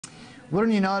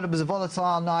Wouldn't you know it, was a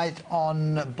volatile night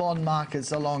on bond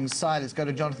markets alongside. Let's go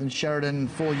to Jonathan Sheridan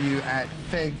for you at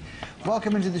FIIG.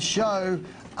 Welcome into the show.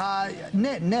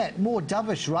 Net, more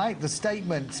dovish, right? The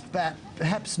statement, but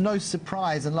perhaps no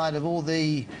surprise in light of all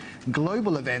the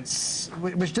global events,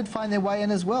 which did find their way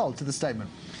in as well to the statement.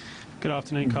 Good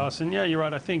afternoon, Carson. Yeah, you're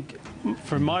right. I think,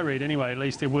 from my read anyway, at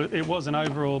least, it was an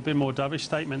overall bit more dovish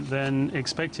statement than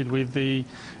expected with the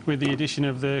addition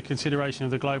of the consideration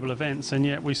of the global events, and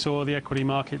yet we saw the equity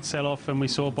market sell off and we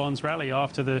saw bonds rally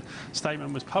after the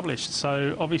statement was published.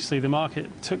 So obviously the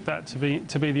market took that to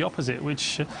be the opposite,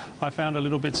 which I found a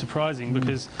little bit surprising,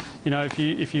 because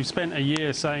if you've spent a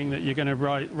year saying that you're going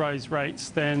to raise rates,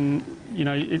 then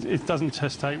it doesn't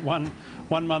just take one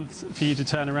month for you to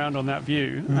turn around on that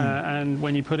view. And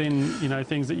when you put in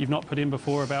things that you've not put in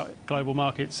before about global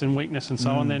markets and weakness and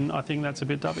so on, then I think that's a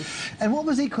bit dovish. And what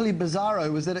was equally bizarro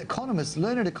was that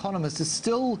learned economists are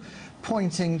still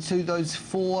pointing to those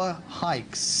 4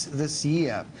 hikes this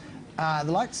year.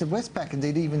 The likes of Westpac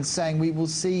indeed even saying we will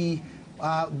see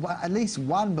at least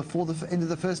one before the end of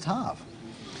the first half.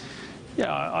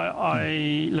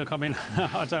 Yeah, look, I mean,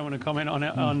 I don't want to comment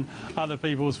on other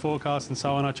people's forecasts and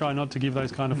so on. I try not to give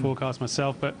those kind of forecasts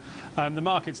myself, but the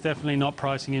market's definitely not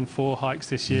pricing in 4 hikes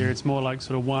this year. It's more like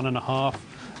sort of 1.5.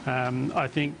 I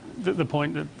think the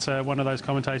point that one of those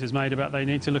commentators made about they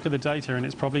need to look at the data, and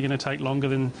it's probably going to take longer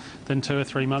than 2 or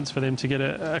 3 months for them to get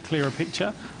a clearer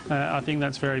picture. I think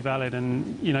that's very valid,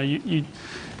 and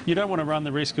you don't want to run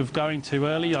the risk of going too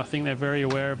early. I think they're very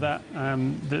aware of that,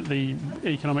 that the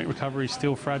economic recovery is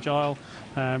still fragile.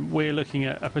 We're looking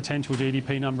at a potential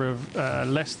GDP number of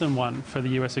less than 1 for the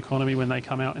US economy when they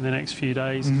come out in the next few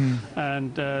days.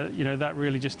 And that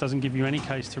really just doesn't give you any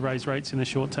case to raise rates in the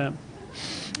short term.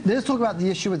 Let's talk about the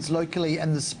issuance locally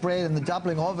and the spread and the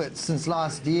doubling of it since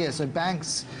last year. So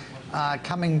banks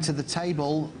coming to the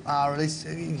table, or at least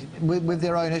with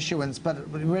their own issuance, but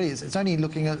really it's only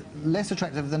looking less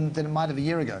attractive than it might have a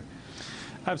year ago.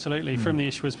 Absolutely, from the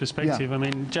issuer's perspective. Yeah. I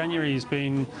mean, January has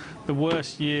been the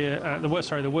worst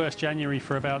January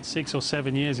for about 6 or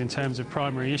 7 years in terms of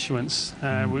primary issuance.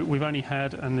 We've only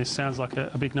had, and this sounds like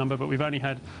a big number, but we've only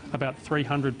had about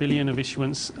 300 billion of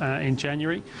issuance in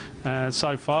January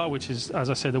so far, which is, as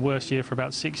I said, the worst year for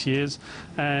about 6 years.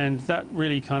 And that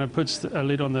really kind of puts a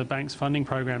lid on the bank's funding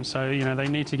program. So, they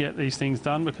need to get these things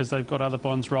done because they've got other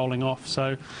bonds rolling off.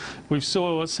 So we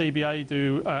saw CBA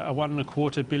do a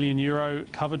 €1.25 billion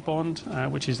covered bond,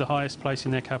 which is the highest place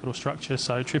in their capital structure,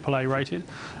 so AAA rated.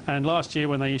 And last year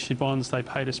when they issued bonds, they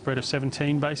paid a spread of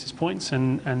 17 basis points,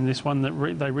 and this one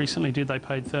that they recently did, they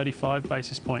paid 35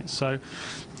 basis points. So,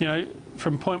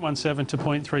 from 0.17 to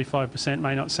 0.35%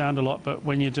 may not sound a lot, but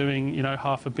when you're doing,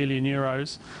 €500 million,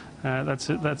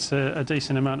 that's a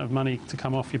decent amount of money to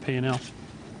come off your P&L.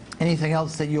 Anything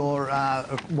else that you're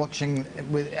watching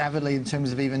avidly in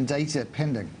terms of even data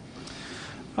pending?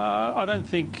 I don't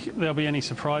think there'll be any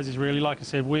surprises, really. Like I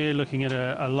said, we're looking at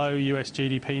a low US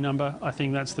GDP number. I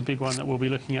think that's the big one that we'll be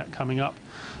looking at coming up.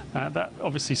 That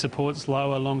obviously supports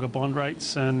lower, longer bond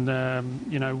rates, and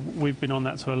we've been on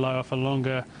that sort of lower for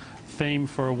longer theme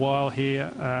for a while here.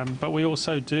 But we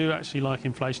also do actually like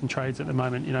inflation trades at the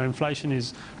moment. Inflation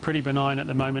is pretty benign at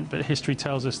the moment, but history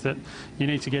tells us that you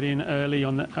need to get in early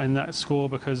on that score,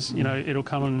 because it'll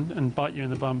come and bite you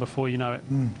in the bum before you know it.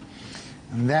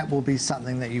 And that will be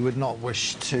something that you would not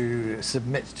wish to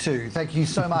submit to. Thank you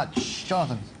so much,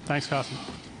 Jonathan. Thanks, Carson.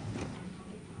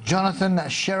 Jonathan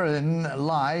Sheridan,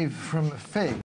 live from FIIG.